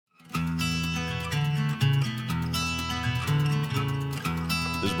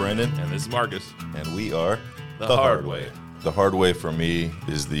is Brandon. And this is Marcus. And we are The Hard Way. The hard way for me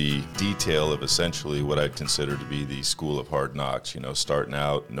is the detail of essentially what I'd consider to be the school of hard knocks. You know, starting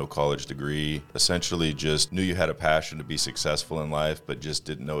out, no college degree, essentially just knew you had a passion to be successful in life, but just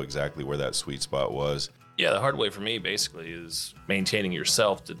didn't know exactly where that sweet spot was. Yeah, the hard way for me basically is maintaining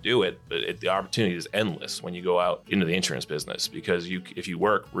yourself to do it, but the opportunity is endless when you go out into the insurance business because if you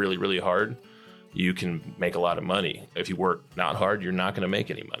work really, really hard, you can make a lot of money. If you work not hard, you're not going to make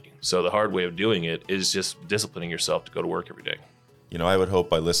any money. So the hard way of doing it is just disciplining yourself to go to work every day. You know, I would hope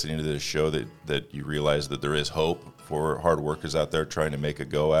by listening to this show that you realize that there is hope for hard workers out there trying to make a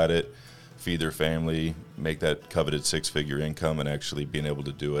go at it, feed their family, make that coveted six-figure income, and actually being able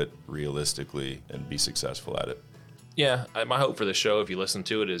to do it realistically and be successful at it. Yeah, my hope for the show, if you listen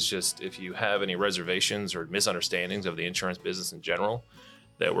to it, is just if you have any reservations or misunderstandings of the insurance business in general,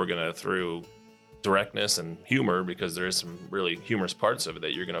 that we're going to, through directness and humor, because there is some really humorous parts of it,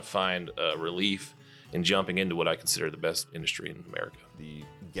 that you're going to find relief in jumping into what I consider the best industry in America. The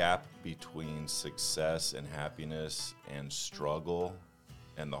gap between success and happiness and struggle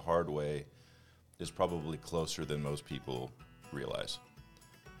and the hard way is probably closer than most people realize.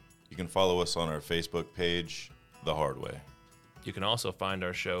 You can follow us on our Facebook page, The Hard Way. You can also find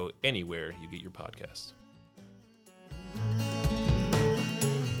our show anywhere you get your podcasts.